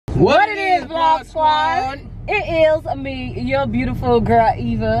What it is, Vlog Squad? It is me, your beautiful girl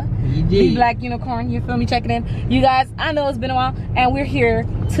Eva, the Black Unicorn. You feel me? Checking in. You guys, I know it's been a while, and we're here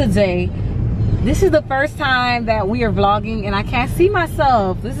today. This is the first time that we are vlogging, and I can't see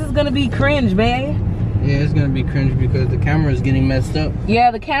myself. This is gonna be cringe, babe. Yeah, it's gonna be cringe because the camera is getting messed up.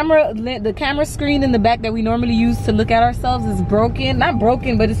 Yeah, the camera screen in the back that we normally use to look at ourselves is broken. Not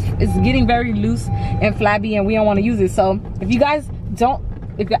broken, but it's getting very loose and flabby, and we don't want to use it. So if you guys don't,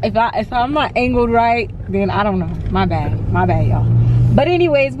 if I'm not angled right, then I don't know. My bad, y'all. But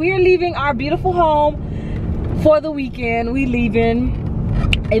anyways, we are leaving our beautiful home for the weekend. We leaving.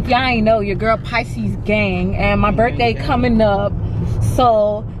 If y'all ain't know, your girl Pisces gang, and my birthday coming up,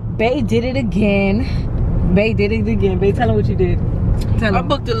 so Bae did it again. Bae, tell him what you did. Tell him. I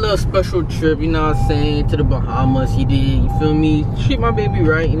booked a little special trip, you know what I'm saying, to the Bahamas. He did, you feel me? Treat my baby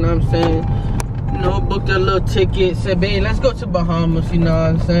right, you know what I'm saying? You know, booked a little ticket, said, babe, let's go to Bahamas, you know what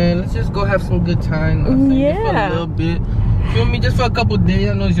I'm saying? Let's just go have some good time, you know what I'm saying? Yeah. Just for a little bit. Feel me? Just for a couple days.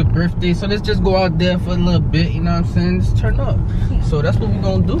 I know it's your birthday, so let's just go out there for a little bit, you know what I'm saying? Just turn up. So that's what we're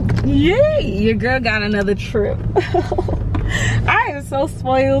gonna do. Yay! Your girl got another trip. I am so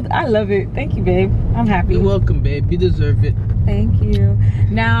spoiled. I love it. Thank you, babe. I'm happy. You're welcome, babe. You deserve it. Thank you.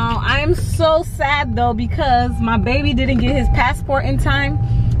 Now, I'm so sad though because my baby didn't get his passport in time,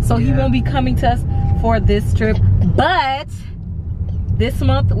 so he won't be coming to us for this trip. But this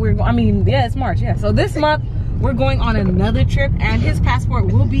month it's March, yeah. So this month we're going on another trip, and his passport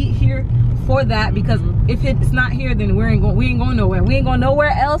will be here for that, because if it's not here, then we ain't going nowhere. We ain't going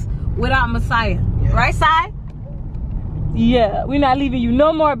nowhere else without Messiah. Yeah. Right, Sai? Yeah, we're not leaving you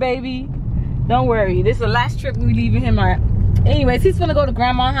no more, baby. Don't worry. This is the last trip we leaving him at. Anyways, he's gonna go to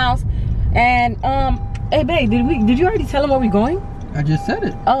grandma's house. And hey babe, did you already tell him where we're going? I just said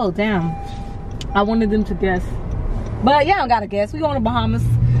it. Oh damn. I wanted them to guess. But yeah, I don't gotta guess. We going to Bahamas.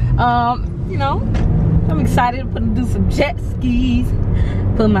 You know, I'm excited to do some jet skis.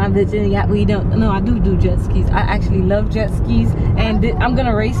 Put my bitch in. Yeah, we don't. No, I do jet skis. I actually love jet skis, and I'm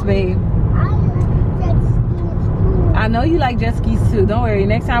gonna race, babe. I know you like jet skis too. Don't worry.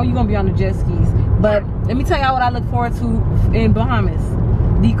 Next time you're gonna be on the jet skis. But let me tell y'all what I look forward to in Bahamas: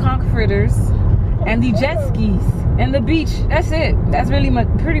 the conch fritters and the jet skis and the beach. That's it. That's really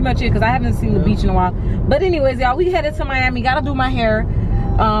pretty much it, because I haven't seen the beach in a while. But anyways, y'all, we headed to Miami. Gotta do my hair.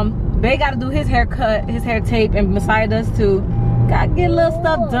 Bae gotta do his haircut, his hair tape, and Messiah does too. Gotta get a little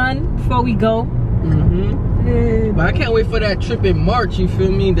stuff done before we go. But I can't wait for that trip in March, you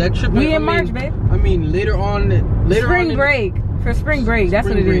feel me? That trip in March, babe. I mean later on spring break. For spring break, that's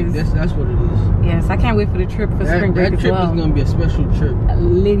what it is. That's what it is. Yes, I can't wait for the trip for spring break. That trip is gonna be a special trip.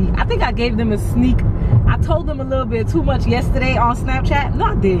 Liddy. I think I gave them a sneak. I told them a little bit too much yesterday on Snapchat. No,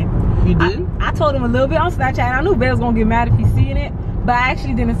 I did. You did? I told them a little bit on Snapchat. I knew Bear was gonna get mad if he's seeing it, but I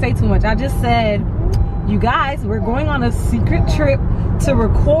actually didn't say too much. I just said, you guys, we're going on a secret trip to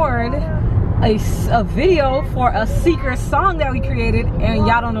record a video for a secret song that we created, and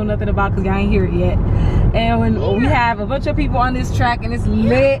y'all don't know nothing about because y'all ain't hear it yet. And when we have a bunch of people on this track and it's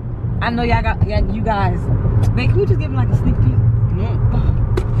lit, I know y'all got you guys. Man, can we just give them like a sneak peek?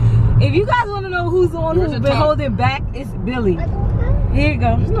 No. If you guys want to know who's the one who's been holding back, it's Billy. Here you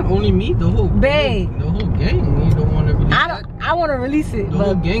go. It's not only me, the whole Bae. The whole gang. You don't want to release it. I want to release it. The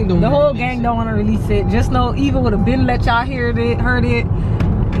whole gang don't. The whole gang don't want to release it. Just know Eva would have been let y'all heard it.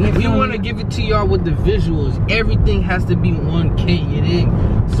 We want to give it to y'all with the visuals. Everything has to be 1K, you dig?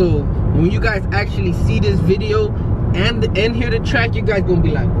 So when you guys actually see this video and hear the track, you guys gonna be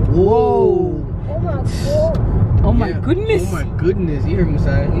like, whoa. Oh my goodness. Oh my goodness. You heard me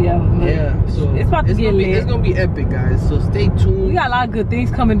say? Yeah. So it's about to get lit. It's gonna be epic, guys. So stay tuned. We got a lot of good things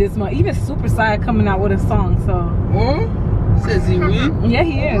coming this month. Even Super Side coming out with a song. So. Says he will? Yeah,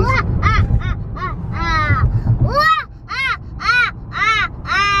 he is.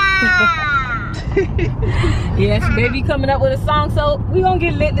 Yes, baby coming up with a song, so we gonna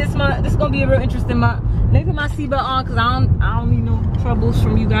get lit this month. This is gonna be a real interesting month. Let me put my seatbelt on, because I don't need no troubles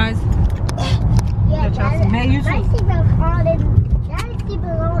from you guys. Yeah, my seatbelt's on and Daddy's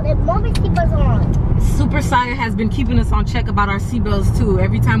seatbelt's on and Mommy's seatbelt's on. Super Sire has been keeping us on check about our seatbelts too.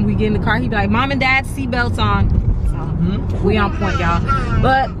 Every time we get in the car, he be like, Mom and Dad, seatbelts on. So we on point, y'all.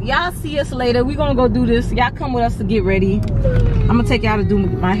 But y'all see us later. We gonna go do this. Y'all come with us to get ready. I'm gonna take y'all to do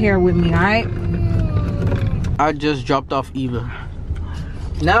my hair with me, alright? I just dropped off Eva.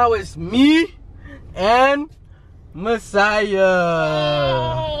 Now it's me and Messiah.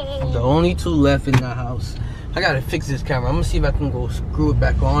 The only two left in the house. I gotta fix this camera. I'm gonna see if I can go screw it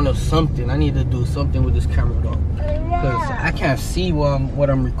back on or something. I need to do something with this camera though, because I can't see what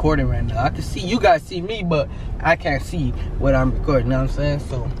I'm recording right now. I can see you guys see me, but I can't see what I'm recording. You know what I'm saying?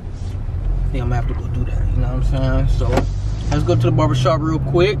 So think I'm gonna have to go do that. You know what I'm saying? So let's go to the barbershop real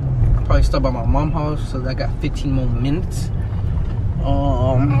quick. I'll probably stop by my mom's house, so I got 15 more minutes.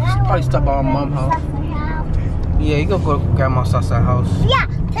 Probably stop by my mom's house. Yeah, you gonna go to Grandma Sasa house. Yeah,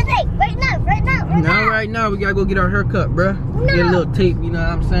 today, right now. Not right now. We gotta go get our hair cut, bruh. No. Get a little tape, you know what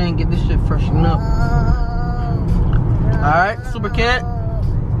I'm saying? Get this shit freshened up. Alright, Super Cat?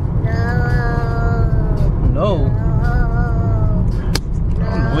 No. I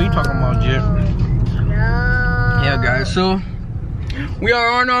don't know what you talking about, Jip. Yeah, guys, so we are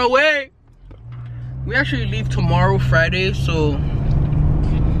on our way. We actually leave tomorrow, Friday, so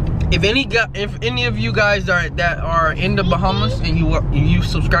if any of you guys are in the Bahamas and you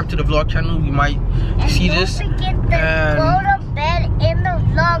subscribe to the vlog channel, you might see this. Don't forget to go to bed in the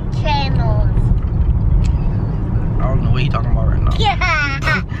vlog channels. I don't know what you're talking about right now.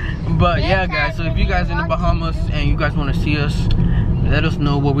 Yeah. But yeah, guys, so if you guys in the Bahamas and you guys want to see us, let us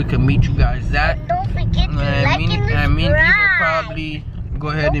know where we can meet you guys at. And don't forget to like and subscribe. Me and Eva probably go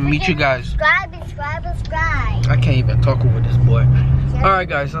ahead and meet you guys. Subscribe. I can't even talk over this boy. Alright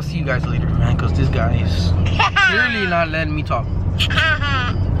guys, I'll see you guys later, man, because this guy is clearly not letting me talk.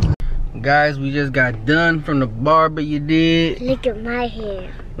 Guys, we just got done from the barber. You did. Look at my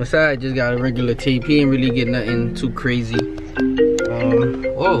hair. Besides, I just got a regular tape. He ain't really get nothing too crazy.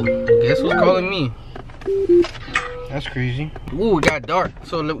 Whoa, guess who's calling me? That's crazy. Ooh, it got dark.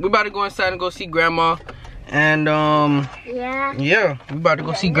 So we about to go inside and go see Grandma. And yeah, we about to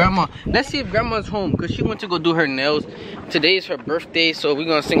go see Grandma. Let's see if Grandma's home, because she went to go do her nails. Today is her birthday, so we're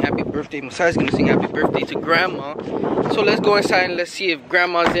gonna sing happy birthday. Masai's gonna sing happy birthday to Grandma. So let's go inside and let's see if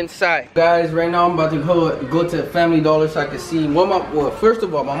Grandma's inside. Guys, right now I'm about to go to Family Dollar so I can see. Well, first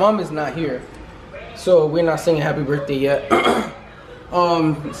of all, my mom is not here, so we're not singing happy birthday yet.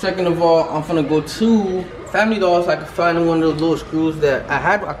 Second of all, I'm gonna go to Family Dollar so I can find one of those little screws that I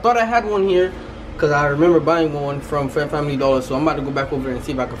had. I thought I had one here, because I remember buying one from Family Dollar, so I'm about to go back over there and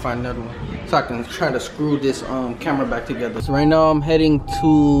see if I can find another one, so I can try to screw this camera back together. So right now I'm heading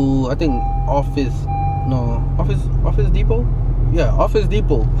to, I think, Office Depot? Yeah, Office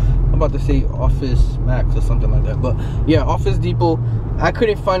Depot. I'm about to say Office Max or something like that, but yeah, Office Depot. I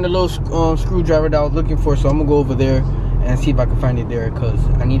couldn't find the little screwdriver that I was looking for, so I'm gonna go over there and see if I can find it there, because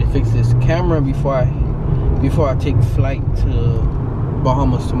I need to fix this camera before I take flight to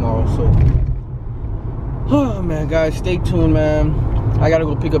Bahamas tomorrow. So oh man, guys, stay tuned, man. I gotta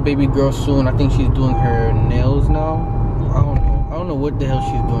go pick up baby girl soon. I think she's doing her nails now. I don't know what the hell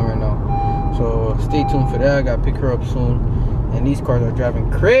she's doing right now. So stay tuned for that. I gotta pick her up soon. And these cars are driving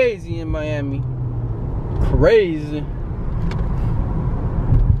crazy in Miami. Crazy.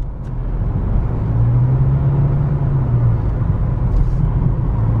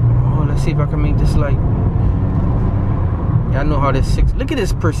 Oh, let's see if I can make this light. Yeah, I know how this 6. Look at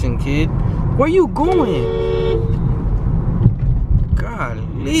this person, kid. Where you going?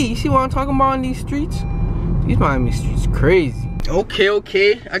 Golly, you see what I'm talking about on these streets? These Miami streets crazy.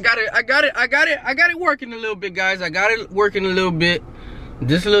 Okay. I got it working a little bit, guys. I got it working a little bit.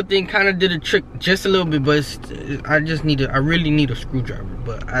 This little thing kind of did a trick just a little bit, but I really need a screwdriver,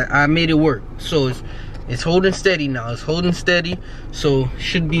 but I made it work. So it's holding steady now. It's holding steady. So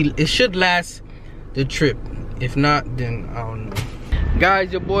it should last the trip. If not, then I don't know.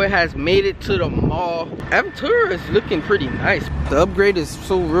 Guys, your boy has made it to the mall. Aventura is looking pretty nice. The upgrade is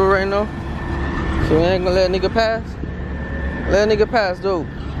so real right now, so we ain't gonna let a nigga pass. Let a nigga pass though.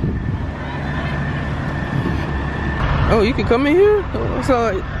 Oh, you can come in here?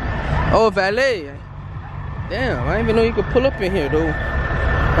 Oh, valet. Damn, I didn't even know you could pull up in here though.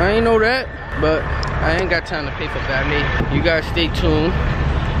 I ain't know that, but I ain't got time to pay for valet. You guys stay tuned.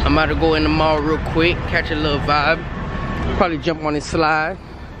 I'm about to go in the mall real quick, catch a little vibe. Probably jump on this slide.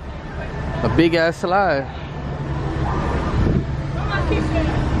 A big ass slide.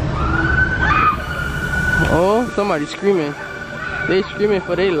 Oh, somebody's screaming. They screaming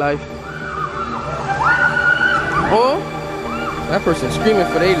for their life. Oh, that person's screaming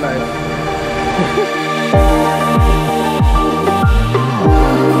for their life.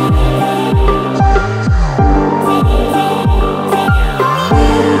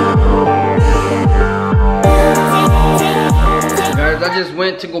 I just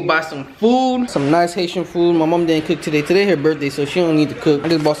went to go buy some food, some nice Haitian food. My mom didn't cook today. Today her birthday, so she don't need to cook. I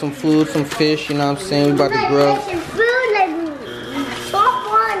just bought some food, some fish, you know what I'm saying? We about to grub. Haitian food, like soft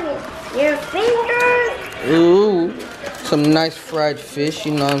on your fingers. Ooh, some nice fried fish,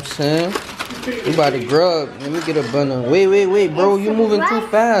 you know what I'm saying? We about to grub. Let me get a bun of. Wait, bro. You moving too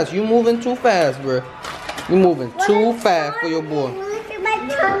fast. You moving too fast, bro. You moving too fast for your boy. Look at my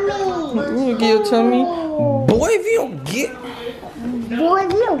tummy. You get your tummy? Boy, if you don't get... Boy,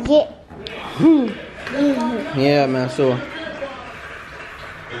 if you don't get... Yeah, man. So,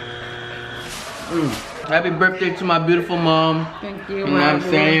 happy birthday to my beautiful mom. Thank you. You know what I'm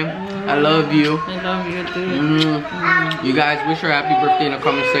saying? I love you. I love you too. You guys wish her happy birthday in the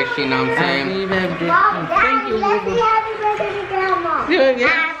comment section. You know what I'm saying? Happy birthday. Thank you, Happy Boo. birthday to Grandma. Yeah, yeah.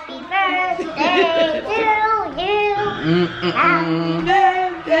 Happy birthday to you. Happy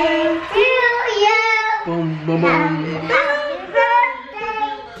birthday to you. Boom, boom, boom. Happy birthday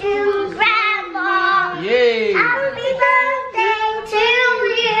to Grandma. Yay! Happy birthday to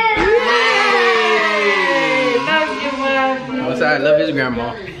you. I love his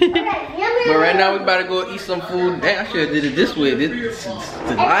grandma. But right now we about to go eat some food. Hey, I should have did it this way. This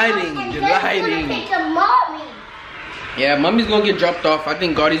the lighting, the lighting. Yeah, mommy's gonna get dropped off. I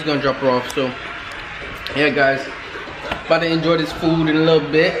think Gaudy's gonna drop her off. So yeah, guys, about to enjoy this food in a little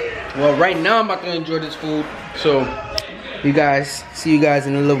bit. Well, right now I'm about to enjoy this food. So you guys, see you guys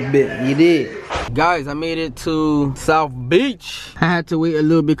in a little bit. You did. Guys, I made it to South Beach. I had to wait a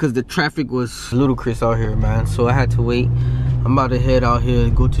little bit because the traffic was ludicrous out here, man. So I had to wait. I'm about to head out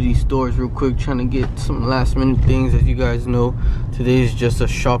here, go to these stores real quick, trying to get some last minute things. As you guys know, today is just a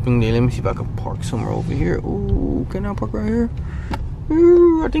shopping day. Let me see if I can park somewhere over here. Ooh, can I park right here?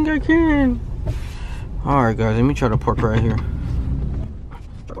 Ooh, I think I can. All right, guys, let me try to park right here.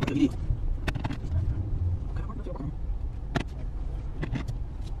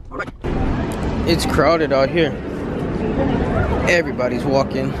 All right. It's crowded out here. Everybody's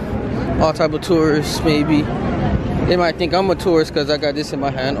walking. All type of tourists, maybe. They might think I'm a tourist because I got this in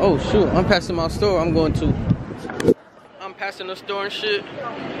my hand. Oh shoot, I'm passing my store. I'm passing the store and shit.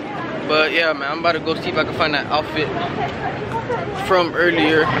 But yeah, man, I'm about to go see if I can find that outfit from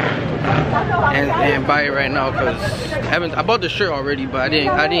earlier and buy it right now, because I bought the shirt already, but I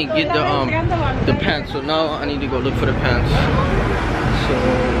didn't get the pants. So now I need to go look for the pants. So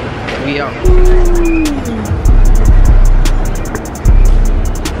we out.